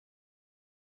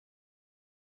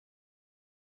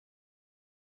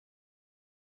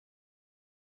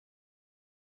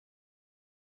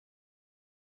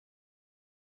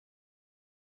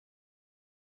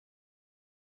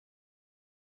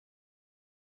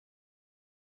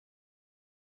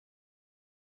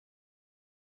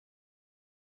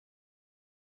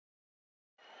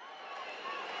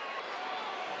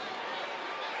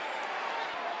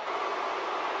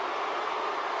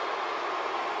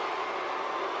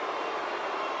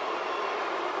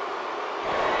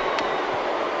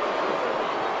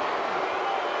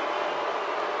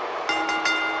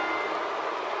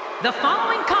The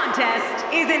following contest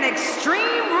is an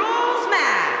Extreme Rules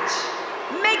match.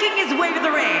 Making his way to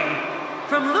the ring,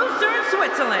 from Lucerne,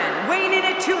 Switzerland, weighing in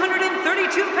at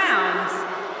 232 pounds,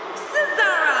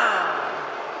 Cesaro.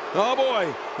 Oh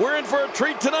boy, we're in for a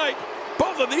treat tonight.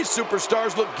 Both of these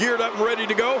superstars look geared up and ready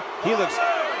to go. He looks...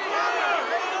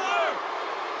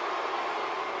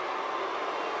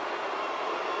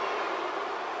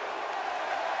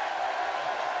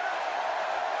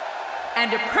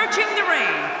 And approaching the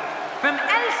ring, from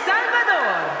El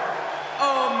Salvador,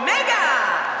 Omega.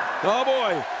 Oh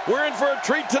boy, we're in for a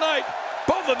treat tonight.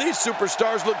 Both of these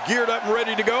superstars look geared up and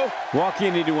ready to go.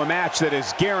 Walking into a match that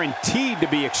is guaranteed to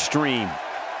be extreme.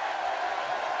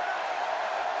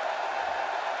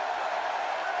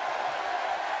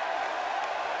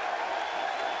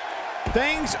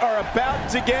 Things are about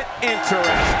to get interesting.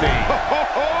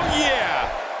 Oh yeah!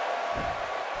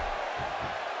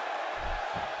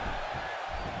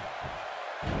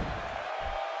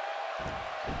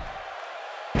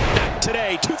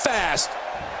 Today, too fast.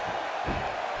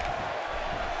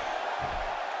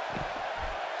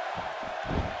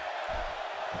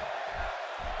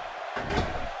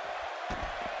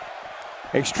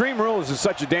 Extreme Rules is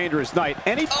such a dangerous night.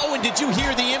 Oh, and did you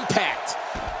hear the impact?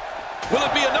 Will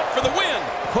it be enough for the win?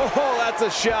 Oh, that's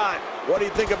a shot. What do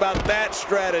you think about that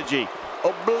strategy?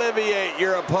 Obliviate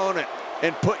your opponent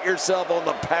and put yourself on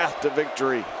the path to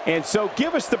victory. And so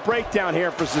give us the breakdown here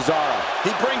for Cesaro.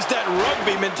 He brings that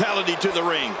rugby mentality to the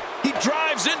ring. He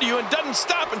drives into you and doesn't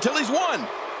stop until he's won.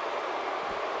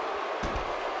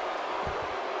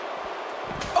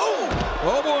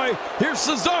 Oh boy, here's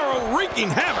Cesaro wreaking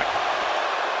havoc.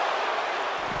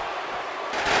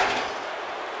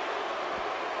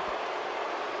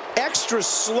 Extra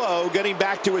slow getting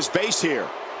back to his base here.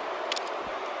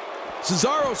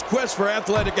 Cesaro's quest for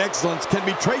athletic excellence can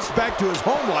be traced back to his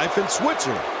home life in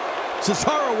Switzerland.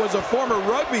 Cesaro was a former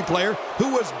rugby player who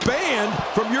was banned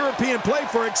from European play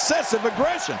for excessive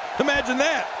aggression. Imagine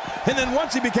that. And then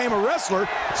once he became a wrestler,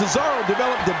 Cesaro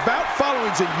developed devout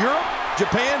followings in Europe,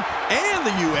 Japan, and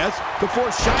the U.S.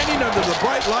 before shining under the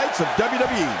bright lights of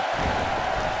WWE.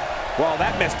 Well,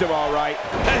 that missed him all right.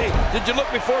 Hey, did you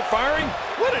look before firing?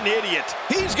 What an idiot.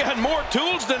 He's got more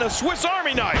tools than a Swiss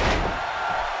Army knife.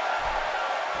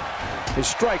 His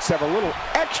strikes have a little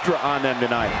extra on them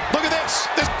tonight. Look at this.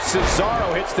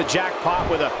 Cesaro hits the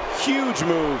jackpot with a huge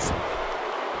move.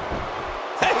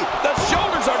 Hey, the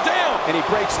shoulders are down. And he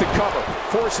breaks the cover,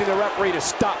 forcing the referee to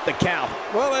stop the count.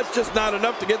 Well, that's just not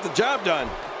enough to get the job done.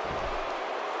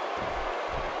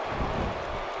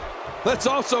 Let's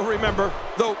also remember,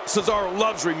 though Cesaro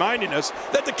loves reminding us,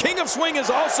 that the King of Swing is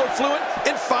also fluent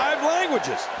in 5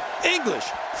 languages: English,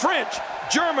 French,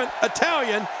 German,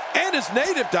 Italian, and his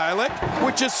native dialect,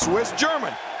 which is Swiss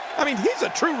German. I mean, he's a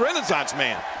true Renaissance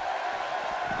man.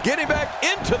 Getting back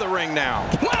into the ring now.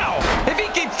 Wow! If he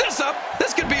keeps this up,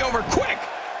 this could be over quick.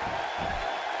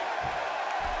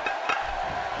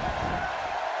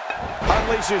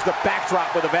 Unleashes the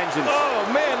backdrop with a vengeance.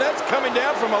 Oh, man, that's coming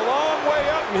down from a long way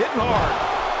up and hitting hard.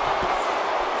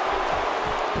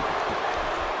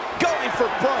 Going for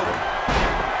broke.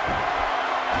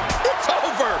 It's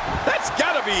over. That's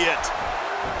got to be it.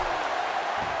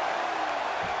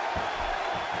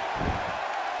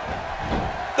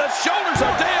 The shoulders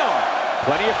are down.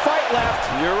 Plenty of fight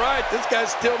left. You're right. This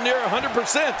guy's still near 100%.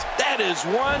 That is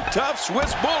one tough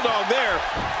Swiss bulldog there.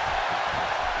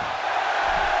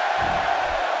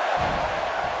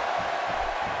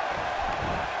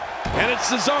 And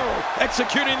it's Cesaro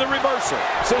executing the reversal.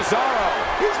 Cesaro.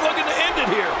 He's looking to end it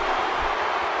here.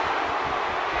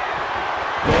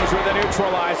 Goes with a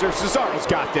neutralizer. Cesaro's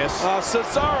got this.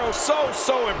 Cesaro,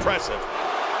 so impressive. 1,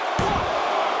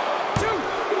 2.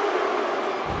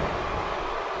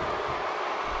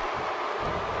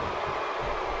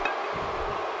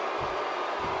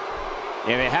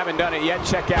 If you haven't done it yet,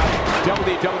 check out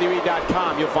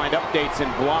WWE.com. You'll find updates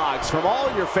and blogs from all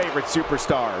your favorite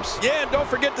superstars. Yeah, and don't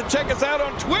forget to check us out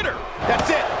on Twitter. That's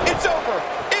it. It's over.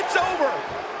 It's over.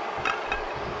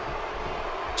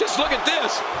 Just look at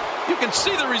this. You can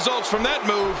see the results from that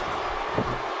move.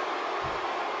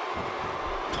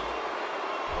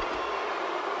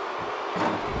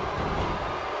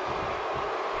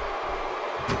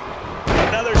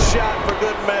 Another shot for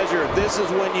good measure. This is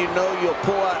when you know you'll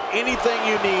pull out anything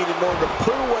you need in order to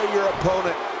put away your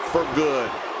opponent for good.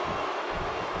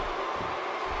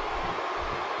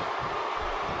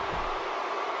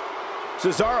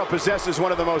 Cesaro possesses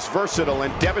one of the most versatile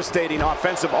and devastating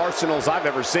offensive arsenals I've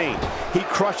ever seen. He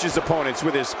crushes opponents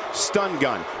with his stun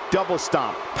gun, double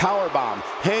stomp, power bomb,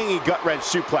 hanging gut wrench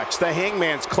suplex, the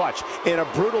hangman's clutch, and a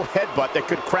brutal headbutt that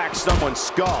could crack someone's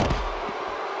skull.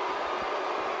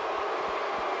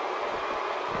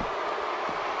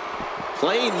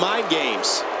 Playing mind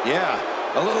games. Yeah,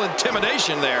 a little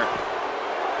intimidation there.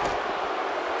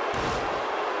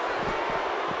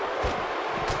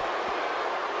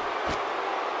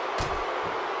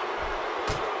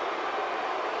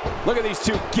 Look at these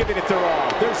two giving it their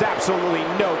all. There's absolutely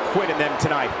no quit in them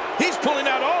tonight. He's pulling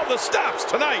out all the stops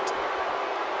tonight.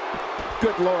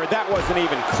 Good Lord, that wasn't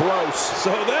even close.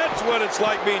 So that's what it's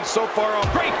like being so far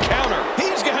off. Great counter.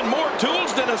 He's got more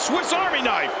tools than a Swiss Army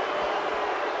knife.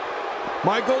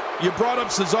 Michael, you brought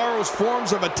up Cesaro's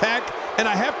forms of attack, and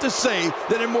I have to say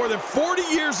that in more than 40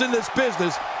 years in this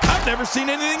business, I've never seen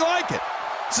anything like it.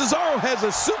 Cesaro has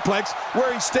a suplex where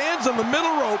he stands on the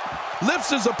middle rope, lifts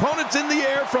his opponents in the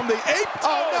air from the apron.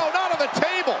 Oh, no, not on the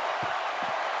table.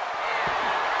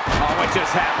 Oh, what just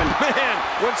happened? Man,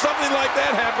 when something like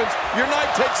that happens, your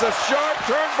night takes a sharp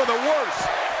turn for the worse.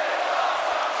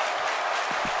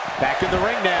 Back in the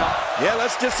ring now. Yeah,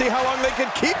 let's just see how long they can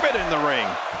keep it in the ring.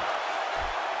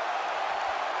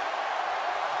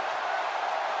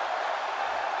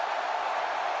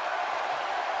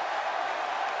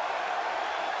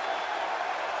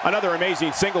 Another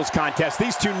amazing singles contest.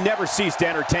 These two never cease to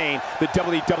entertain the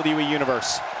WWE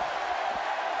Universe.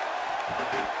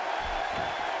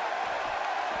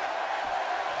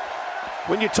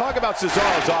 When you talk about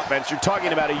Cesaro's offense, you're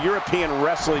talking about a European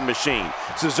wrestling machine.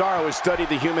 Cesaro has studied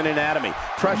the human anatomy,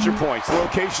 pressure points,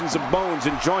 locations of bones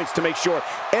and joints to make sure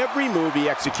every move he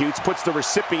executes puts the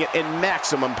recipient in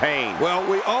maximum pain. Well,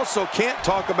 we also can't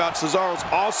talk about Cesaro's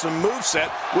awesome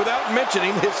moveset without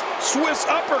mentioning his Swiss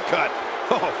uppercut.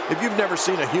 Oh, if you've never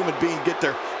seen a human being get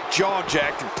their jaw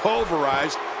jacked and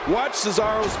pulverized, watch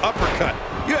Cesaro's uppercut.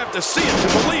 You have to see it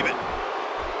to believe it.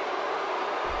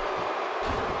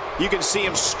 You can see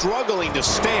him struggling to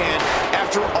stand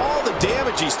after all the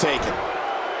damage he's taken.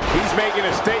 He's making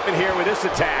a statement here with this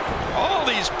attack. All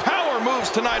these power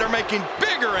moves tonight are making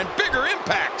bigger and bigger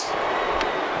impacts.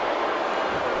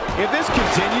 If this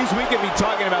continues, we could be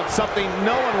talking about something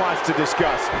no one wants to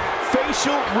discuss.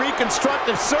 Facial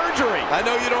reconstructive surgery. I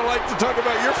know you don't like to talk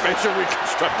about your facial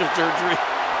reconstructive surgery.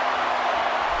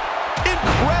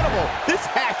 Incredible. This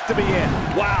has to be it.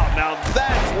 Wow, now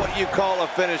that's what you call a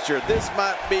finisher. This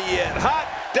might be it.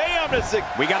 Hot damn, this is...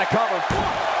 We got to cover.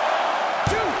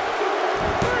 1, 2,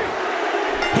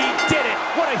 3. He did it.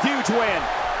 What a huge win.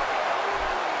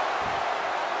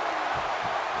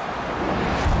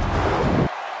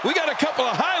 We got a couple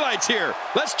of highlights here.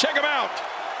 Let's check them out.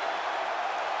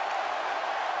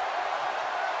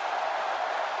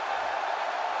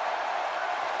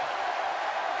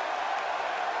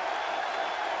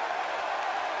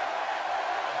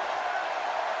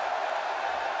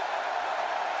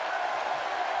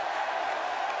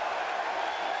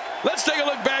 Let's take a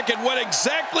look back at what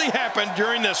exactly happened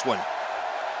during this one.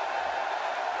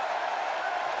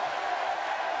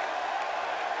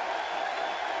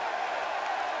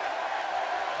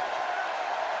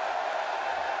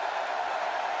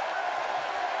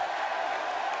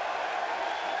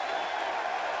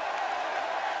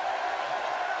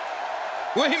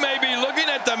 We may be looking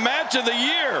at the match of the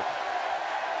year.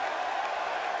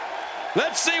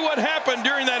 Let's see what happened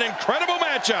during that incredible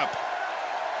matchup.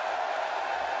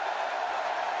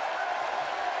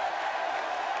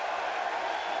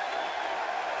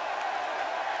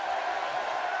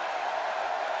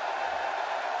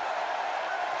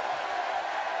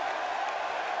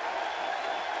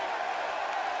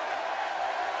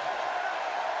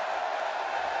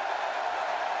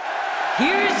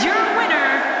 Here's your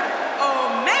winner,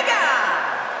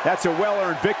 That's a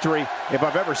well-earned victory if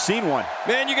I've ever seen one.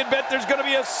 Man, you can bet there's going to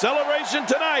be a celebration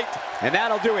tonight. And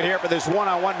that'll do it here for this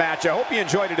one-on-one match. I hope you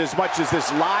enjoyed it as much as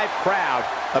this live crowd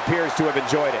appears to have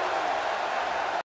enjoyed it.